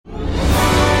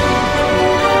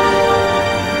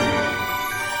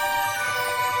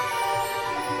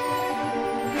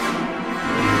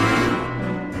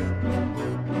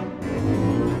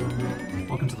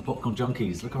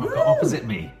junkies. Look what I've got opposite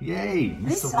me. Yay,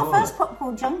 This Mr. is our Waller. first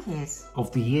popcorn junkies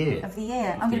Of the year. of the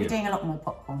year. I'm going to be doing a lot more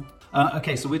popcorn.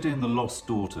 Okay, so we're doing The Lost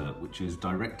Daughter, which is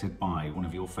directed by one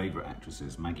of your favourite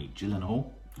actresses, Maggie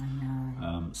Gyllenhaal. I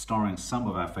know. Starring some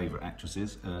of our favourite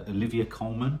actresses, Olivia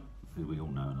Colman, who we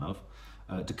all know and love,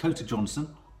 Dakota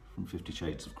Johnson from 50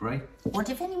 Shades of Grey. What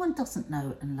if anyone doesn't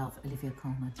know and love Olivia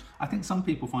Colman? I think some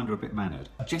people find her a bit mannered.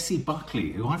 Jessie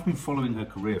Buckley, who I've been following her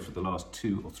career for the last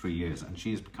 2 or 3 years, and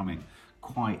she is becoming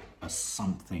quite a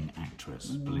something actress,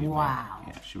 believe me. Wow.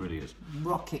 Yeah, she really is.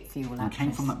 Rocket fuel And actress.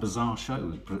 came from that bizarre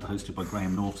show hosted by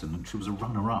Graham Norton, and she was a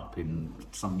runner-up in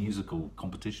some musical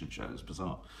competition show. It was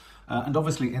bizarre. And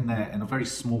obviously in there, in a very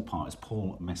small part, is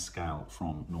Paul Mescal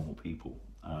from Normal People.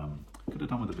 Could have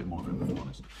done with a bit more of him, to be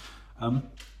honest.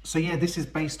 So yeah, this is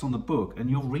based on the book, and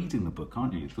you're reading the book,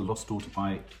 aren't you? The Lost Daughter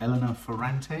by Elena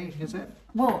Ferrante, is it?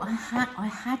 Well, I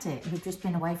had it. We've just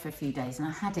been away for a few days, and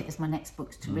I had it as my next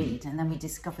books to read. And then we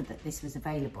discovered that this was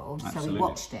available, so Absolutely. we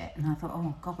watched it. And I thought,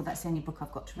 oh God, well that's the only book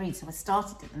I've got to read. So I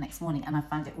started it the next morning, and I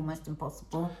found it almost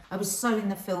impossible. I was so in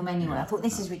the film anyway. I thought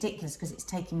this is ridiculous because it's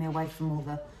taking me away from all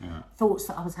the thoughts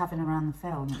that I was having around the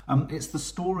film. It's the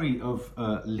story of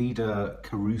Leda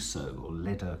Caruso, or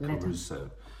Leda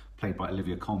Caruso, played by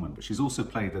Olivia Colman, but she's also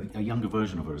played, a younger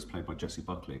version of her is played by Jessie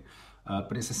Buckley.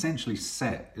 But it's essentially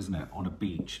set, isn't it, on a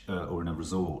beach or in a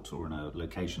resort or in a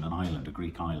location, an island, a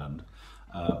Greek island,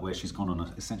 where she's gone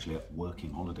on essentially a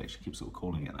working holiday. She keeps sort of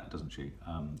calling it that, doesn't she?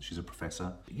 She's a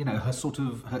professor. You know,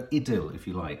 her idyll, if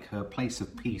you like, her place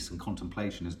of peace and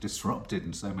contemplation is disrupted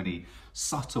in so many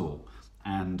subtle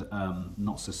and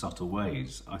not so subtle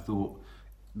ways. I thought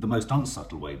the most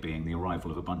unsubtle way being the arrival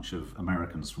of a bunch of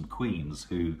Americans from Queens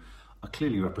who are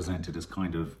clearly represented as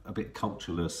kind of a bit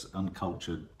cultureless,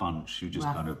 uncultured bunch who just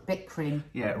kind of... Bit crim.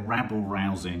 Yeah,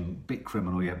 rabble-rousing, bit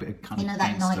criminal, yeah, bit kind You know of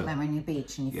that gangster. nightmare on your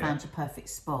beach and you found your perfect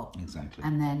spot. Exactly.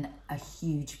 And then a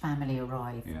huge family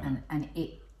arrive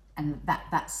and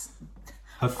that's...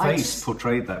 Her face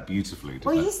portrayed that beautifully, didn't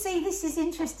Well, it? you see, this is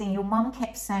interesting. Your mum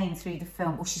kept saying through the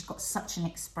film, well, she's got such an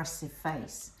expressive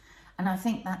face. And I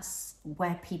think that's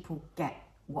where people get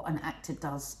what an actor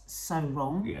does so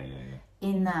wrong. Yeah.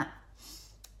 In that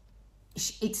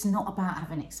it's not about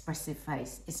having an expressive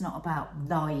face. It's not about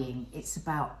lying. It's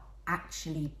about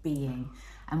actually being.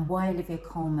 And why Olivia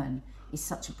Colman is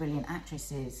such a brilliant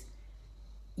actress is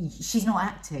she's not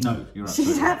acting. No, you're She's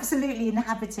absolutely right. absolutely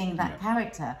inhabiting that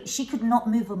character. She could not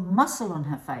move a muscle on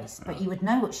her face, but you would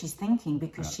know what she's thinking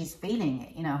because she's feeling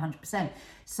it, 100%.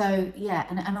 So yeah,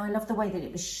 and I love the way that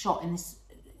it was shot in this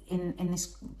in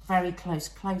this very close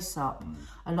up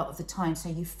a lot of the time. So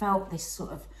you felt this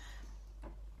sort of,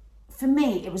 for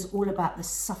me, it was all about the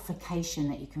suffocation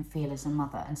that you can feel as a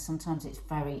mother, and sometimes it's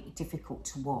very difficult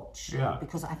to watch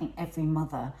because I think every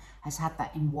mother has had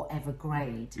that in whatever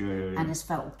grade and has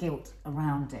felt guilt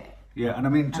around it. Yeah, and I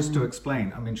mean, just to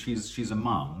explain, I mean, she's a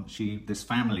mum. This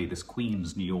family, this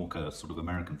Queens, New Yorker sort of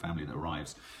American family that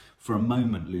arrives, for a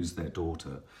moment lose their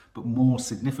daughter, but more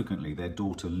significantly, their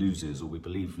daughter loses, or we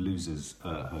believe loses,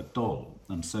 her doll.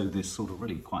 And so this sort of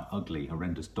really quite ugly,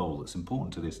 horrendous doll that's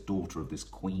important to this daughter of this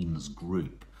Queens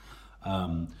group.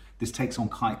 This takes on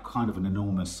kind of an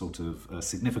enormous sort of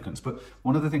significance. But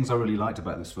one of the things I really liked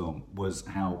about this film was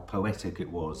how poetic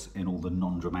it was in all the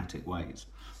non-dramatic ways.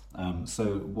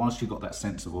 So whilst you got that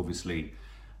sense of obviously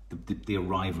the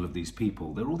arrival of these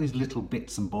people, there are all these little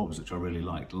bits and bobs which I really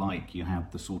liked. Like you have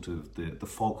the sort of the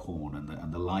foghorn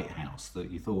and the lighthouse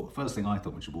that you thought, first thing I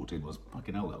thought when she walked in was,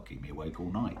 fucking hell, that'll keep me awake all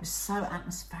night. It was so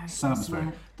atmospheric. So atmospheric.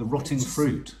 wasn't it? The rotting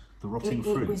fruit.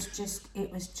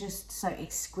 It was just so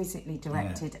exquisitely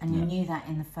directed, and you knew that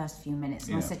in the first few minutes.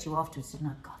 And I said to you afterwards,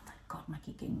 "No, God, thank God,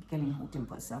 Maggie Gyllenhaal didn't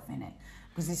put herself in it,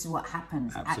 because this is what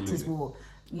happens. Absolutely. Actors will,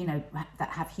 that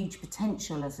have huge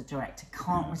potential as a director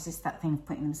can't resist that thing of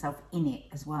putting themselves in it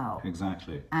as well.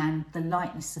 Exactly. And the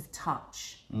lightness of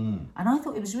touch. And I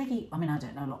thought it was really, I mean, I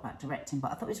don't know a lot about directing,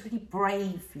 but I thought it was really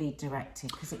bravely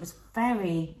directed, because it was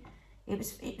very... It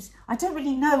was. I don't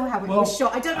really know how it was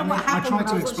shot. I don't know what happened. I tried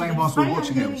to explain whilst we were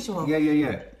watching it.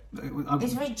 Yeah.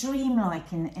 It's very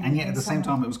dreamlike, and yet at the same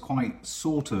time, it was quite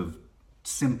sort of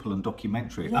simple and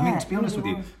documentary. I mean, to be honest with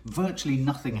you, virtually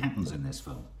nothing happens in this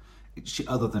film,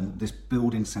 other than this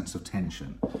building sense of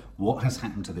tension. What has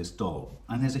happened to this doll?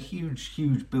 And there's a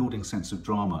huge building sense of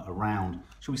drama around.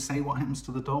 Shall we say what happens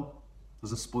to the doll?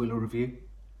 There's a spoiler review.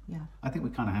 Yeah. I think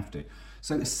we kind of have to.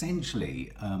 So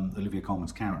essentially, Olivia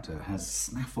Colman's character has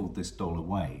snaffled this doll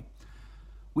away,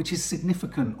 which is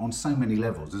significant on so many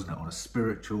levels, isn't it? On a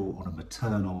spiritual, on a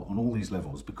maternal, on all these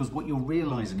levels. Because what you're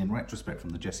realising in retrospect from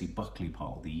the Jessie Buckley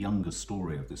part, the younger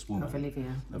story of this woman,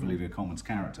 Of Olivia Colman's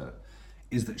character,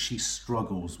 is that she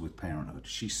struggles with parenthood.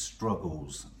 She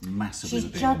struggles massively She's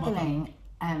with being a mother. juggling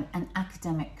an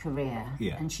academic career,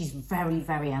 Yeah. and she's very,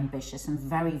 very ambitious and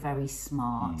very, very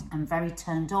smart and very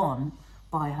turned on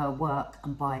by her work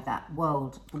and by that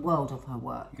world, the world of her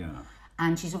work. Yeah.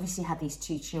 And she's obviously had these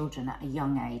 2 children at a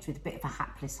young age with a bit of a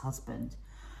hapless husband.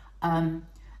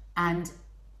 And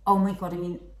oh my God, I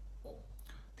mean,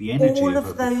 The energy all of her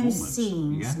of those performance.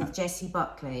 scenes Yeah. with Jessie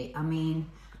Buckley, I mean,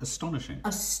 Astonishing.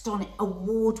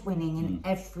 award-winning in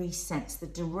every sense. The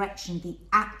direction, the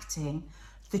acting,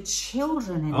 the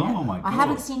children in it. Oh my I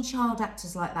haven't God. seen child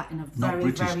actors like that in a Not very,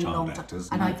 British very child long time. actors,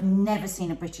 And no. I've never seen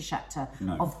a British actor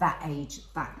No. of that age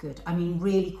that good. I mean,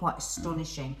 really quite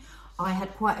astonishing. I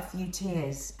had quite a few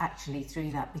tears actually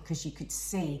through that because you could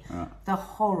see the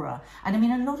horror. And I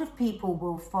mean, a lot of people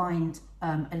will find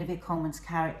Olivia Colman's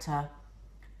character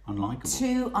Unlikable.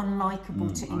 too unlikable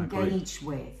to I agree. engage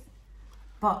with.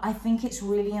 But I think it's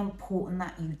really important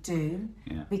that you do,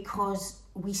 Yeah. because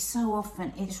we so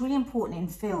often, it's really important in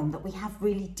film that we have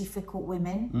really difficult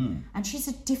women, and she's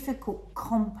a difficult,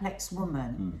 complex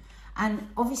woman. And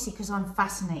obviously, because I'm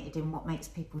fascinated in what makes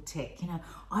people tick, you know,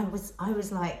 I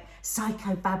was like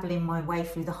psycho-babbling my way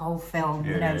through the whole film.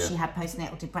 Yeah, you know, yeah, yeah. she had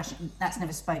postnatal depression. That's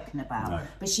never spoken about. No.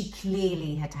 But she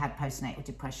clearly had had postnatal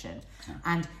depression.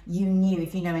 And you knew,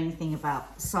 if you know anything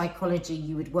about psychology,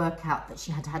 you would work out that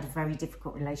she had had a very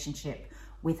difficult relationship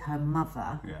with her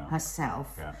mother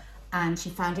herself. Yeah. And she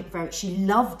found it she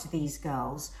loved these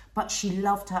girls, but she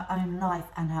loved her own life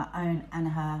and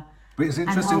her But it's and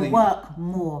interesting her that work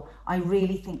more. I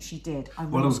really think she did.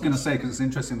 Well, I was going to say, because it's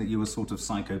interesting that you were sort of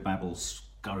psychobabble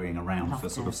scurrying around Loved for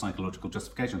sort it. of psychological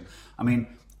justification. I mean,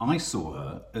 I saw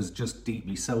her as just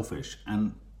deeply selfish,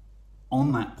 and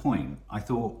on that point, I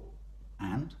thought,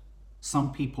 and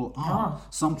some people are. Oh,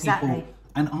 some exactly. people.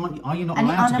 And are you not And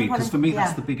allowed to be? Because for me,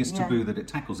 that's yeah, the biggest yeah. taboo that it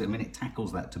tackles. I mean, it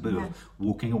tackles that taboo of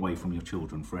walking away from your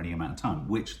children for any amount of time,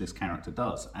 which this character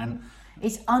does. And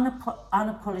It's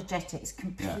unapologetic. It's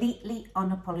completely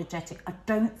unapologetic. I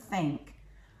don't think,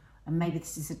 and maybe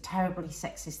this is a terribly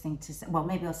sexist thing to say, well,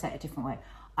 maybe I'll say it a different way.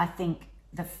 I think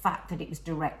the fact that it was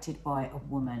directed by a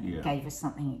woman gave us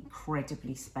something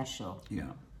incredibly special,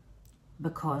 yeah,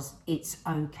 because it's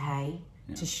okay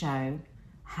to show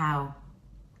how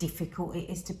difficult it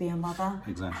is to be a mother,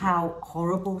 Exactly. how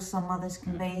horrible some mothers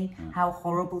can be, how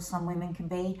horrible some women can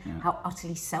be, how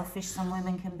utterly selfish some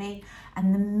women can be,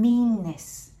 and the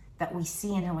meanness that we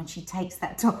see in her when she takes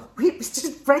that doll. It was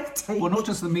just breathtaking. well, not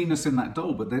just the meanness in that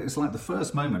doll, but it's like the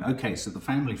first moment. Okay, so the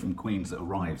family from Queens that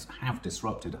arrives have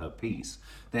disrupted her peace.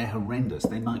 They're horrendous.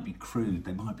 They might be crude.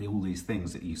 They might be all these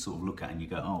things that you sort of look at and you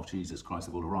go, "Oh, Jesus Christ,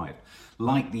 they've all arrived."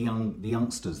 Like the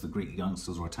youngsters, the Greek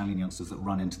youngsters or Italian youngsters that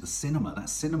run into the cinema. That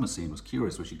cinema scene was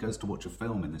curious, where she goes to watch a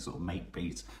film in this sort of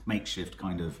makeshift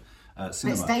kind of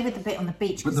cinema. Let's stay with the bit on the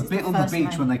beach. But the bit on the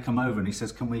beach when they come over and he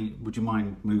says, would you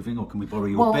mind moving, or can we borrow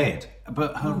your bed?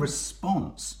 But her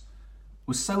response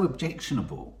was so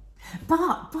objectionable.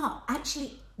 But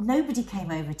actually, nobody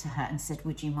came over to her and said,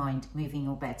 "Would you mind moving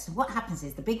your bed?" So what happens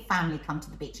is the big family come to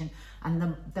the beach,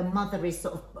 and the mother is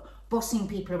sort of bossing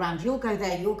people around. You'll go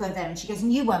there, and she goes,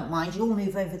 "And you won't mind, you'll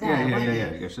move over there, won't you?"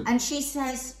 Yeah. And she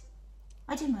says,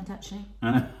 "I do mind, actually."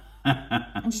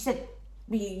 And she said,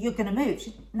 "Well, you're going to move."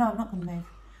 She said, "No, I'm not going to move."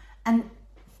 And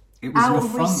It was our an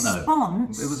affront,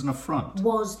 response though. It was an affront.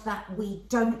 was that we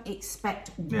don't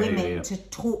expect women to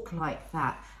talk like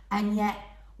that, and yet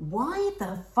why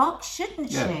the fuck shouldn't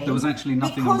she? There was actually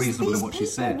nothing Because unreasonable in these what she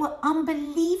people said. were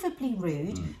unbelievably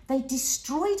rude. They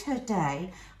destroyed her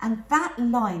day, and that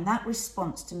line, that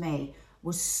response to me,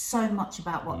 was so much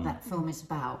about what that film is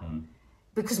about.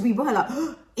 Because we were like,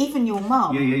 even your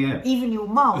mum, even your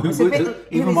mum was a bit.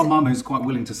 Even my mum, who's quite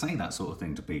willing to say that sort of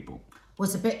thing to people.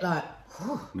 Was a bit like,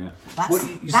 Yeah.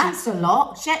 that's a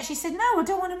lot. She said, "No, I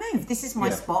don't want to move. This is my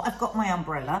spot. I've got my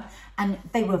umbrella." And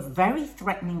they were a very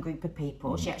threatening group of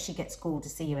people. She actually gets called a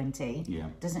CUNT,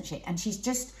 doesn't she? And she's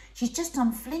just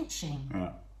unflinching.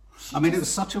 Yeah. I mean, it was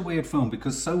such a weird film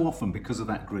because so often, because of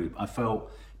that group, I felt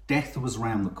death was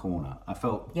round the corner. I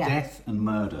felt death and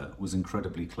murder was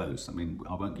incredibly close. I mean,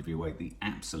 I won't give you away the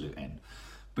absolute end,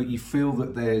 but you feel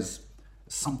that there's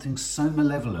something so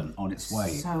malevolent on its way.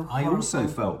 So I also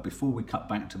horrible. felt, before we cut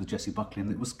back to the Jessie Buckley, and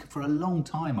it was for a long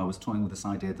time I was toying with this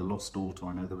idea of the lost daughter.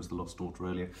 I know there was the lost daughter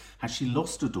earlier. Has she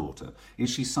lost a daughter? Is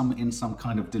she in some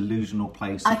kind of delusional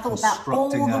place I of thought that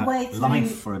constructing all the a way through-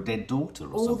 life for a dead daughter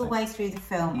or All something? the way through the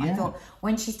film, I Yeah. thought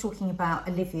when she's talking about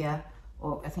Olivia,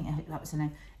 or I think that was her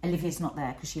name, Olivia's not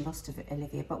there because she lost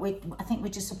Olivia, but I think we're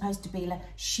just supposed to be like,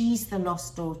 she's the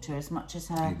lost daughter as much as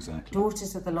her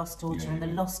daughters are the lost daughter and the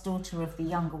lost daughter of the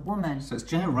younger woman. So it's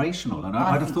generational, and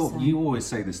I'd have thought, you always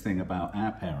say this thing about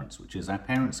our parents, which is our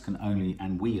parents can only,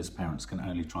 and we as parents can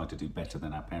only try to do better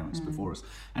than our parents before us.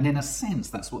 And in a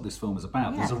sense, that's what this film is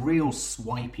about. There's a real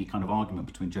swipey kind of argument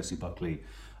between Jessie Buckley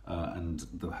and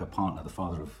her partner, the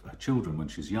father of her children, when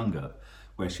she's younger,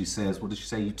 where she says, what did she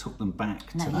say? You took them back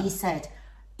to that. He said,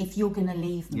 if you're going to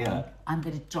leave me, I'm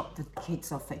going to drop the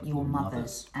kids off at your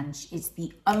mother's. And it's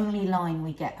the only line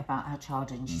we get about her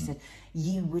childhood. And she said,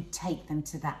 you would take them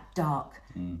to that dark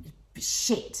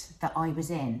shit that I was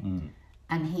in.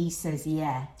 And he says,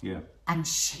 yeah. And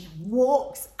she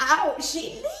walks out. She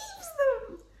leaves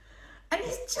them. And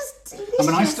it's just delicious. I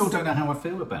mean, I still don't know how I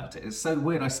feel about it. It's so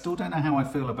weird. I still don't know how I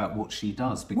feel about what she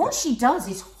does. Because what she does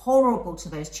is horrible to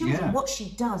those children. What she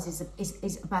does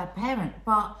is a bad parent.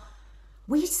 But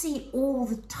we see all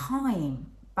the time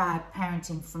bad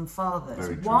parenting from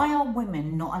fathers. Why are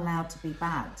women not allowed to be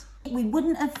bad? We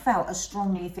wouldn't have felt as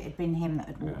strongly if it had been him that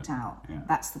had walked out.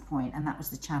 That's the point, and that was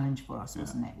the challenge for us,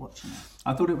 wasn't it, watching it?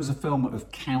 I thought it was a film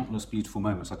of countless beautiful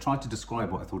moments. I tried to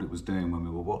describe what I thought it was doing when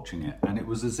we were watching it, and it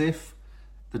was as if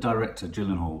the director,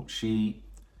 Gyllenhaal,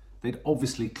 they'd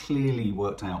obviously clearly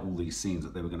worked out all these scenes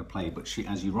that they were going to play, but she,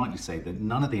 as you rightly say, that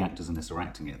none of the actors in this are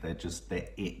acting it.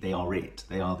 They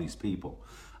are these people.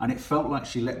 And it felt like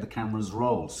she let the cameras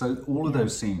roll. So all of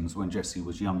those scenes when Jessie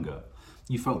was younger,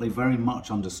 you felt they very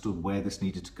much understood where this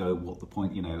needed to go, what the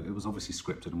point, it was obviously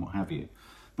scripted and what have you.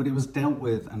 But it was dealt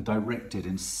with and directed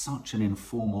in such an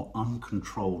informal,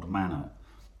 uncontrolled manner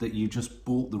that you just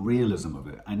bought the realism of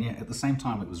it, and yet at the same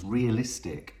time it was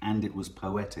realistic and it was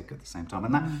poetic at the same time,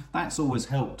 and that's always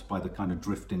helped by the kind of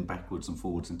drifting backwards and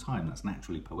forwards in time. That's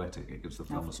naturally poetic. It gives the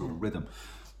film a sort of rhythm.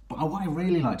 But what I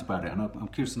really liked about it, and I'm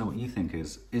curious to know what you think,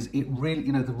 is it really,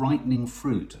 the ripening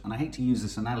fruit, and I hate to use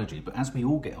this analogy, but as we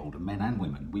all get older, men and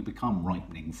women, we become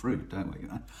ripening fruit, don't we?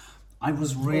 I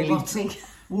was really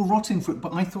rotting fruit,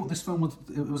 but I thought this film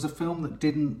was a film that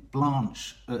didn't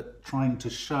blanch at trying to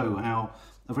show how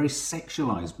a very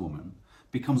sexualized woman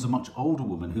becomes a much older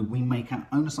woman who we make our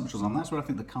own assumptions on. That's where I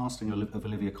think the casting of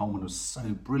Olivia Colman was so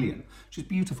brilliant. She's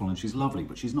beautiful and she's lovely,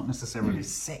 but she's not necessarily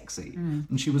sexy.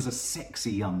 And she was a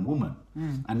sexy young woman.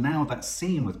 And now that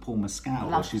scene with Paul Mescal,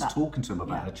 where she's talking to him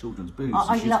about her children's boobs.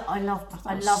 I love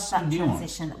that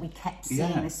transition that we kept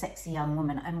seeing, the sexy young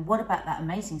woman. And what about that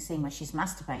amazing scene where she's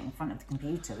masturbating in front of the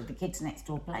computer with the kids next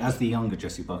door playing? As the younger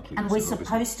Jessie Buckley. And we're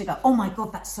supposed to go, oh my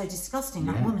God, that's so disgusting.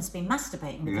 That woman's been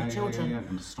masturbating with her children.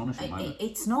 An astonishing moment.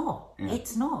 It's not.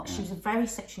 It's not. She was a very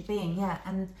sexual being,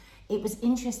 and it was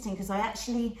interesting because I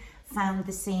actually found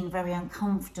the scene very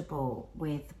uncomfortable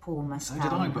with Paul Mescal. So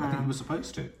did I, but I think we were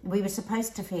supposed to. We were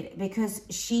supposed to feel it because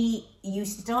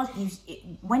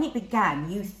when it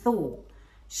began, you thought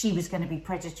she was going to be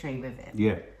predatory with it.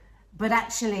 Yeah. But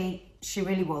actually, she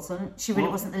really wasn't. She really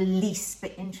wasn't the least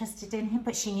bit interested in him,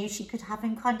 but she knew she could have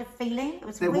him kind of feeling. It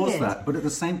was weird. There was that, but at the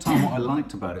same time, what I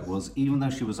liked about it was, even though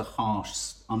she was a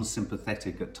harsh,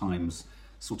 unsympathetic at times,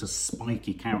 sort of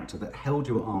spiky character that held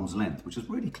you at arm's length, which is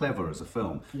really clever as a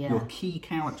film. Your key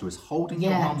character is holding you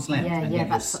at arm's length, and yet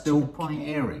you're still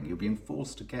caring. You're being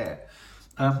forced to care.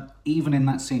 Even in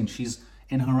that scene, she's,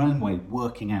 in her own way,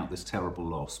 working out this terrible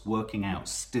loss, working out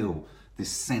still this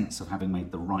sense of having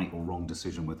made the right or wrong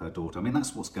decision with her daughter. I mean,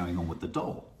 that's what's going on with the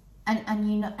doll.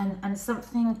 And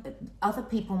something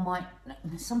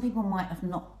some people might have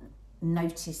not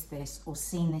noticed this or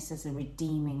seen this as a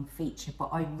redeeming feature, but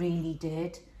I really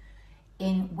did.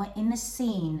 In the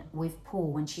scene with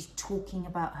Paul, when she's talking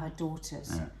about her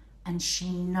daughters, and she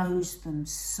knows them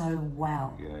so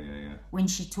well. When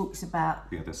she talks about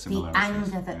the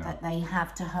anger that they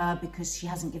have to her because she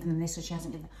hasn't given them this or she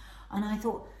hasn't given them, and I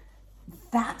thought,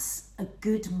 that's a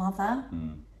good mother.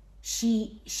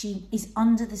 She is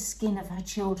under the skin of her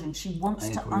children. She wants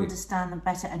to understand them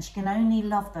better, and she can only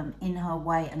love them in her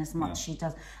way and as much as she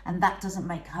does. And that doesn't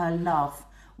make her love.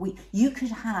 You could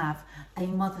have a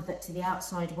mother that to the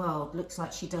outside world looks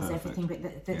like she does everything,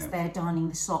 but that's there darning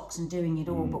the socks and doing it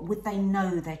all. But would they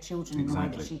know their children in the way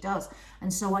that she does?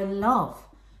 And so I love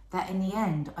that in the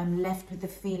end, I'm left with the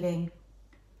feeling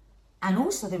and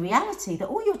also the reality that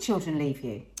all your children leave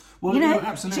you. Well,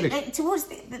 absolutely.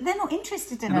 They're not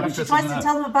interested in her. She tries to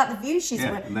tell them about the view she's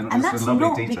with. And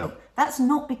that's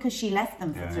not because she left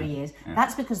them for 3 years.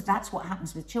 That's because that's what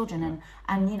happens with children.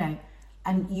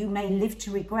 And you may live to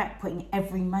regret putting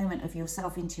every moment of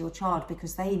yourself into your child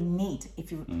because they need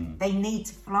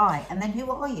to fly. And then who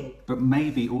are you? But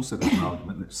maybe also there's an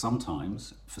argument that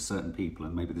sometimes for certain people,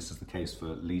 and maybe this is the case for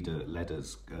Leda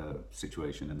Ledda's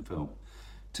situation in the film,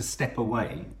 to step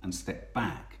away and step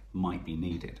back might be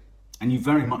needed. And you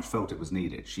very much felt it was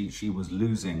needed. She was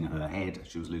losing her head,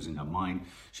 she was losing her mind,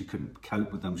 she couldn't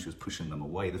cope with them, she was pushing them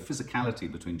away. The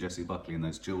physicality between Jessie Buckley and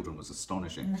those children was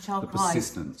astonishing. And the child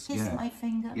persistence. Kiss my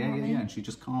finger. Yeah, and she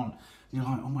just can't. You're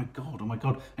like, oh my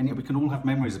God. And yet we can all have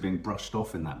memories of being brushed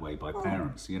off in that way by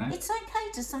parents, you know? It's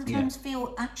okay to sometimes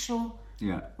feel actual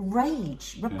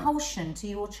rage, repulsion to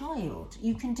your child.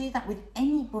 You can do that with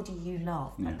anybody you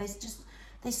love. But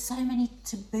there's so many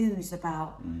taboos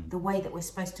about the way that we're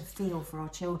supposed to feel for our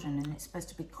children, and it's supposed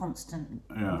to be constant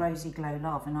rosy glow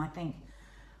love. And I think,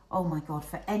 oh my God,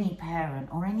 for any parent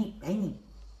or any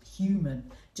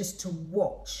human, just to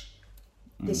watch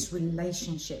this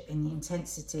relationship in the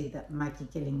intensity that Maggie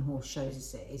Gyllenhaal shows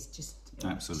us it is just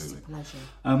absolutely just a pleasure.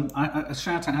 A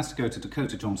shout out has to go to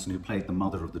Dakota Johnson, who played the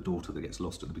mother of the daughter that gets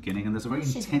lost at the beginning, and there's a very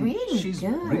she's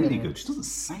really good. She doesn't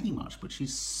say much, but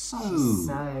she's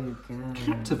so good,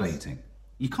 captivating.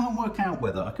 I couldn't work out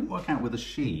whether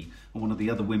she or one of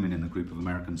the other women in the group of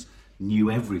Americans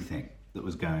knew everything that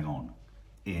was going on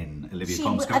in Olivia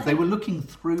Colman's character. They were looking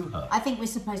through her. I think we're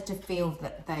supposed to feel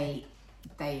that they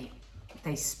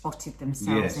spotted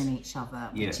themselves in each other,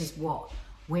 which is what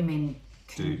women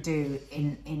can do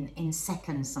in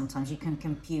seconds. Sometimes you can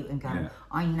compute and go,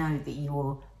 I know that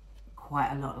you're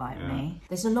quite a lot like me.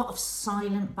 There's a lot of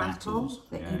silent battles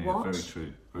that you watch.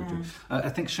 Very true. I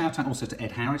think shout out also to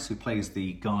Ed Harris, who plays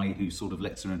the guy who sort of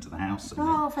lets her into the house.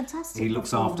 And fantastic. He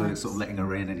looks after sort of letting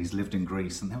her in, and he's lived in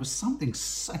Greece, and there was something,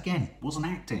 again, wasn't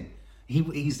acting.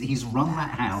 He's run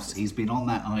that house, he's been on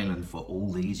that island for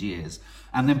all these years.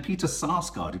 And then Peter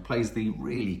Sarsgaard, who plays the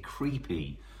really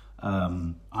creepy,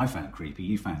 I found creepy,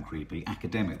 you found creepy,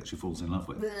 academic that she falls in love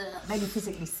with. Maybe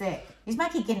physically sick. He's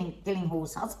Maggie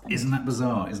Gyllenhaal's husband. Isn't that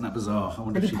bizarre?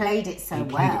 But he played it so well. He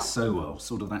played it so well,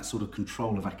 sort of that sort of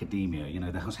control of academia. You know,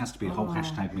 there has to be a whole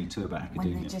hashtag Me Too about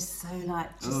academia. When they're just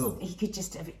so he could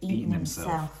just have eaten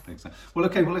himself. Exactly. Well,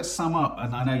 okay, let's sum up.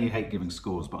 And I know you hate giving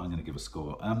scores, but I'm going to give a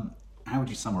score. How would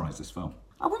you summarise this film?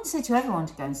 I wouldn't say to everyone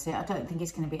to go and see it. I don't think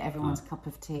it's going to be everyone's cup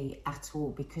of tea at all,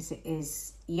 because it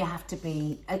is, you have to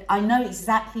be, I know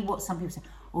exactly what some people say,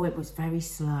 it was very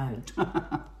slow.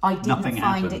 I didn't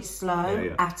find it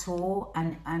slow at all,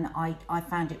 and I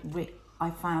found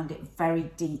it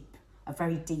very deep, a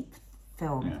very deep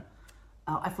film. Yeah.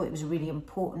 I thought it was a really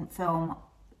important film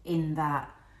in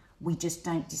that we just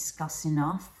don't discuss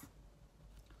enough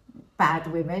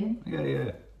bad women.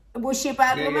 Yeah. Was she a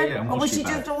bad woman? Yeah. Or was she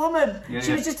just a woman?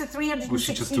 She was just a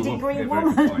 360-degree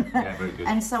woman. Very good.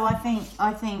 And so I think,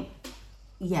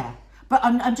 But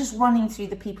I'm just running through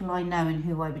the people I know and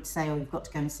who I would say, you've got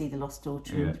to go and see The Lost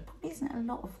Daughter. And there probably isn't a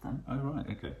lot of them. Oh, right,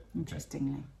 okay.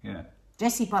 Interestingly. Yeah.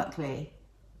 Jessie Buckley.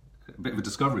 A bit of a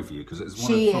discovery for you, because it's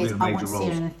one of probably the major roles. I want to see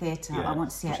her in the theatre. I want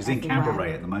to see her She's in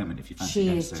Cabaret at the moment, if you fancy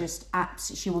She is just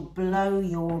absolutely, she will blow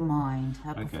your mind,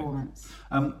 her performance.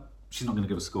 She's not going to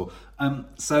give a score.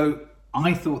 So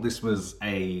I thought this was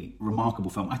a remarkable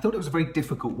film. I thought it was a very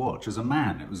difficult watch. As a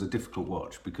man, it was a difficult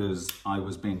watch because I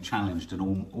was being challenged in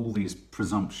all these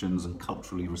presumptions and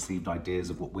culturally received ideas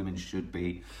of what women should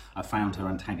be. I found her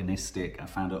antagonistic. I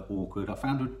found her awkward. I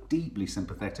found her deeply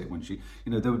sympathetic when she,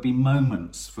 there would be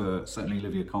moments for certainly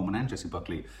Olivia Colman and Jessie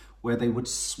Buckley where they would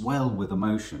swell with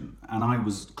emotion, and I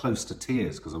was close to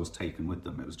tears because I was taken with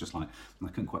them. It was just like, I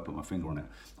couldn't quite put my finger on it.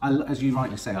 As you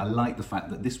rightly say, I like the fact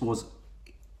that this was,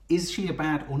 is she a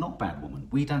bad or not bad woman?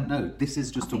 We don't know. This is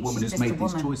just a woman who's made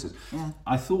these choices. Yeah.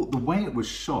 I thought the way it was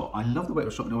shot, I love the way it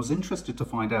was shot, and I was interested to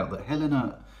find out that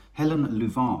Helen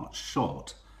Louvart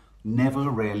shot Never,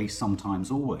 Rarely, Sometimes,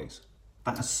 Always.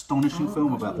 That astonishing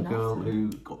film about the girl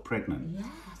who got pregnant. Yes.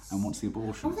 And wants the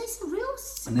abortion.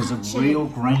 There's a real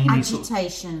grainy sort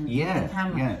agitation. of, in the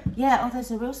camera.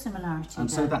 There's a real similarity. And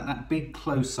so that big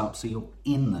close-up, so you're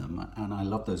in them, and I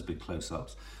love those big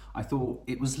close-ups. I thought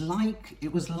it was like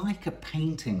a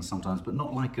painting sometimes, but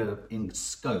not like in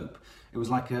scope. It was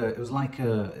like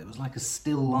a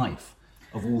still life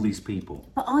of all these people.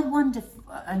 But I wonder,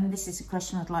 and this is a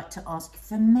question I'd like to ask.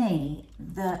 For me,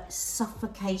 the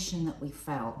suffocation that we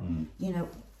felt,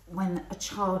 when a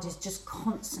child is just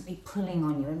constantly pulling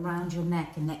on you and round your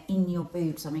neck and they're in your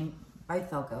boobs. I mean,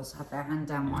 both our girls had their hand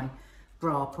down my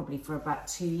bra probably for about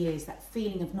 2 years. That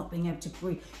feeling of not being able to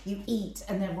breathe. You eat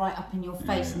and they're right up in your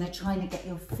face and they're trying to get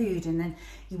your food, and then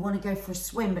you want to go for a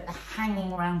swim but they're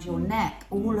hanging around your neck.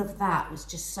 All of that was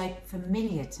just so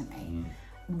familiar to me.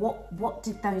 What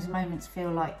did those moments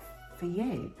feel like for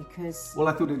you because... Well,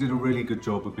 I thought it did a really good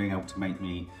job of being able to make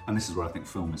me, and this is where I think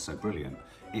film is so brilliant,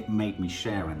 it made me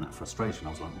share in that frustration. I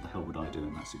was like, what the hell would I do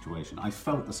in that situation? I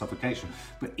felt the suffocation,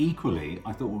 but equally,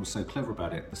 I thought what was so clever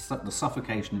about it, the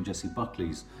suffocation in Jessie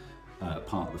Buckley's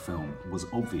part of the film was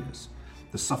obvious.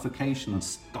 The suffocation and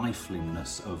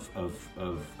stiflingness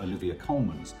of Olivia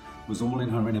Colman's was all in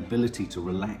her inability to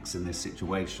relax in this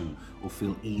situation or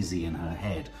feel easy in her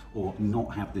head or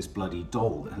not have this bloody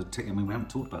doll that had taken, I mean, we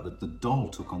haven't talked about that. The doll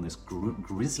took on this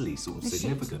grisly sort of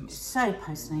significance. So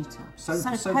postnatal. So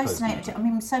postnatal. I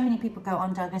mean, so many people go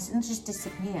undiagnosed and just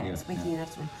disappears with you.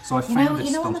 That's so I found it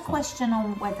you know on the spot on. question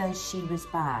on whether she was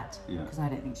bad, because I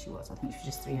don't think she was. I think she was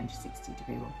just 360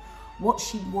 degree wrong. What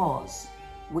she was,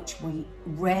 which we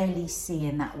rarely see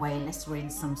in that way unless we're in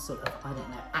some sort of, I don't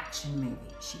know, action movie.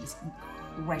 She was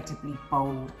incredibly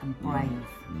bold and brave.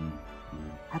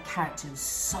 Her character was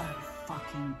so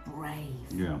fucking brave.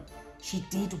 Yeah. She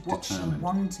did what she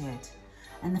wanted.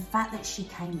 And the fact that she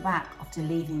came back after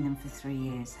leaving them for 3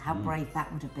 years, how brave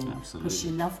that would have been. Absolutely. Because she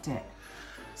loved it.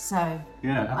 So,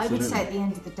 yeah, I would absolutely. say at the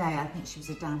end of the day, I think she was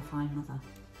a damn fine mother.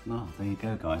 Oh, there you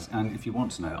go, guys. And if you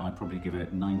want to know, I'd probably give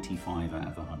it 95 out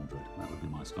of 100. That would be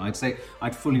my score.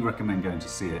 I'd fully recommend going to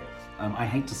see it. I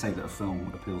hate to say that a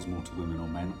film appeals more to women or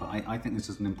men, but I think this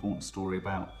is an important story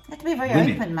about You have to be a very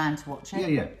women. open man to watch it.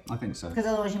 Yeah, I think so. Because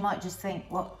otherwise you might just think,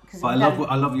 what? But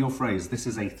I love your phrase. This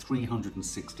is a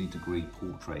 360-degree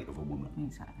portrait of a woman.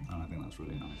 Exactly. And I think that's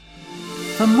really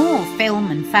nice. For more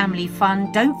film and family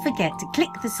fun, don't forget to click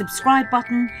the subscribe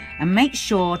button and make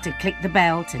sure to click the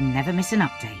bell to never miss an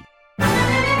update.